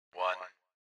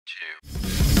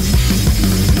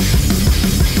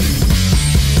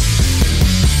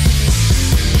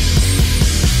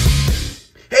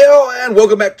And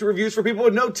welcome back to Reviews for People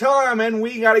with No Time, and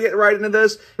we got to get right into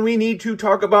this. We need to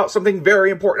talk about something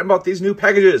very important about these new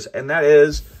packages, and that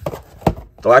is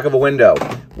the lack of a window.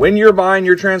 When you're buying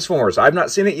your Transformers, I've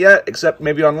not seen it yet, except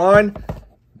maybe online,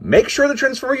 make sure the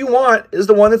Transformer you want is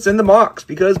the one that's in the box,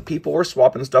 because people are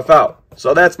swapping stuff out.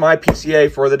 So that's my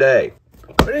PCA for the day.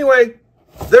 But anyway,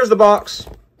 there's the box,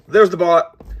 there's the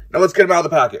bot. Now let's get him out of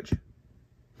the package.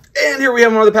 And here we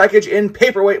have him out of the package in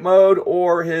paperweight mode,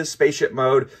 or his spaceship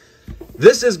mode.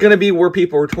 This is going to be where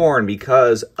people are torn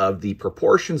because of the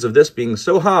proportions of this being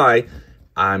so high.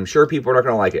 I'm sure people are not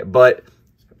going to like it. But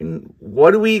I mean,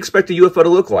 what do we expect a UFO to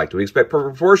look like? Do we expect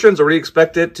proportions, or do we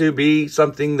expect it to be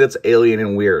something that's alien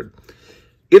and weird?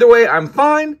 Either way, I'm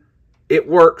fine. It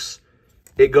works.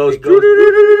 It goes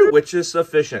which is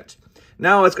sufficient.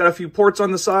 Now, it's got a few ports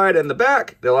on the side and the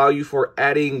back that allow you for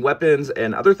adding weapons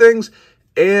and other things.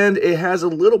 And it has a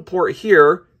little port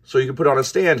here, so you can put it on a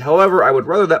stand. However, I would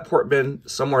rather that port been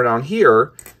somewhere down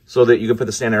here so that you can put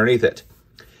the stand underneath it.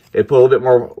 It put a little bit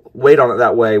more weight on it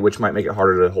that way, which might make it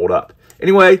harder to hold up.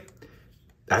 Anyway,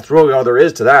 that's really all there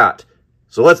is to that.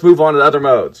 So let's move on to the other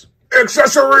modes.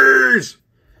 Accessories!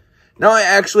 Now, I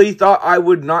actually thought I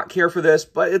would not care for this,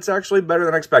 but it's actually better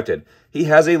than I expected. He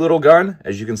has a little gun,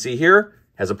 as you can see here,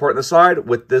 has a port on the side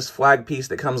with this flag piece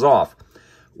that comes off.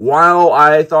 While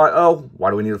I thought, oh, why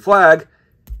do we need a flag?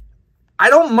 I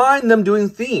don't mind them doing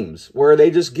themes where they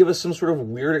just give us some sort of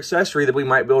weird accessory that we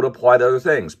might be able to apply to other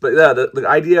things. But yeah, the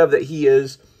idea of that he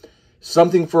is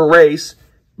something for a race,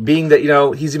 being that, you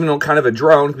know, he's even kind of a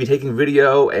drone, could be taking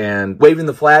video and waving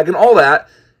the flag and all that,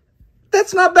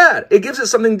 that's not bad. It gives it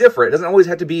something different. It doesn't always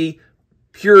have to be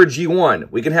pure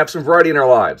G1. We can have some variety in our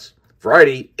lives.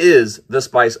 Variety is the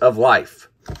spice of life.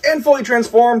 And fully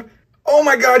transformed, oh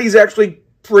my God, he's actually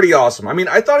pretty awesome. I mean,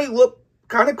 I thought he looked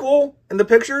kind of cool in the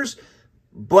pictures,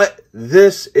 but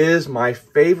this is my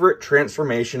favorite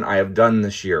transformation I have done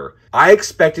this year. I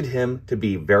expected him to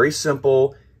be very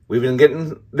simple. They've been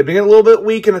getting a little bit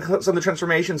weak in some of the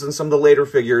transformations and some of the later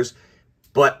figures,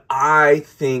 but I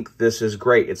think this is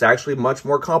great. It's actually much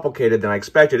more complicated than I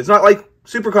expected. It's not like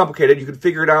super complicated. You could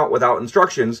figure it out without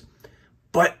instructions,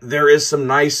 but there is some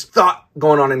nice thought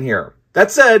going on in here.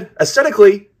 That said,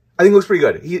 aesthetically, I think it looks pretty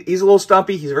good. He's a little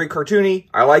stumpy. He's very cartoony.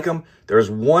 I like him.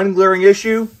 There's one glaring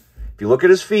issue. If you look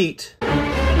at his feet, they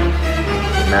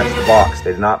match the box.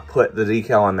 They did not put the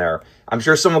decal on there. I'm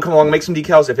sure someone will come along and make some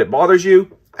decals. If it bothers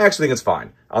you, I actually think it's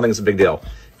fine. I don't think it's a big deal.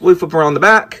 If we flip around the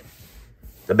back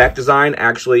design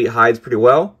actually hides pretty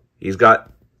well. He's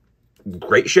got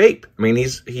great shape. I mean,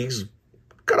 he's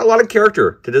got a lot of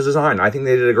character to his design. I think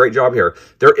they did a great job here.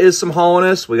 There is some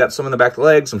hollowness. We got some in the back of the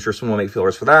legs. I'm sure someone will make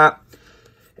fillers for that.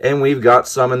 And we've got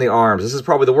some in the arms. This is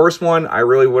probably the worst one. I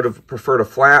really would have preferred a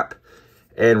flap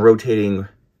and rotating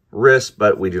wrist,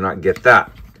 but we do not get that.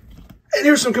 And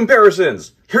here's some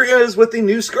comparisons. Here he is with the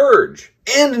new Scourge,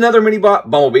 and another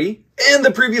mini-bot Bumblebee, and the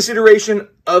previous iteration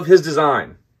of his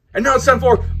design. And now it's time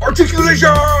for articulation!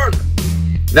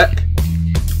 Neck,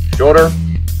 shoulder,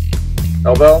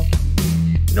 elbow,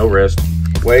 no wrist,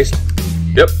 waist,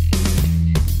 yep,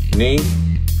 knee,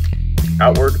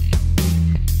 outward,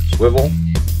 swivel,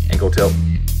 ankle tilt.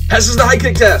 Passes the high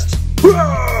kick test.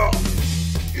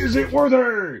 Is it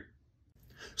worthy?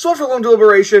 So after long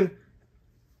deliberation,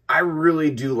 I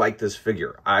really do like this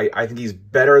figure. I think he's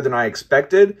better than I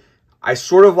expected. I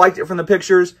sort of liked it from the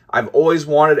pictures. I've always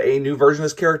wanted a new version of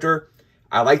this character.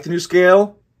 I like the new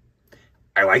scale.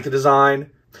 I like the design.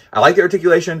 I like the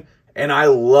articulation. And I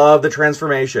love the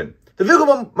transformation. The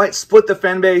vehicle might split the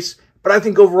fan base, but I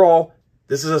think overall,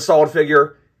 this is a solid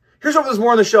figure. Here's what there's more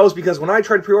on the shelves, because when I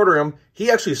tried to pre-order him, he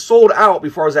actually sold out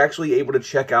before I was actually able to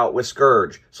check out with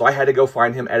Scourge. So I had to go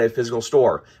find him at a physical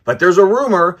store. But there's a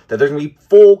rumor that there's going to be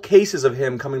full cases of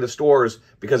him coming to stores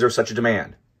because there's such a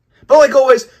demand. But like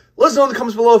always, let us know in the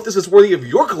comments below if this is worthy of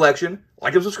your collection.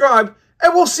 Like and subscribe,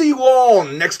 and we'll see you all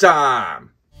next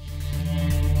time.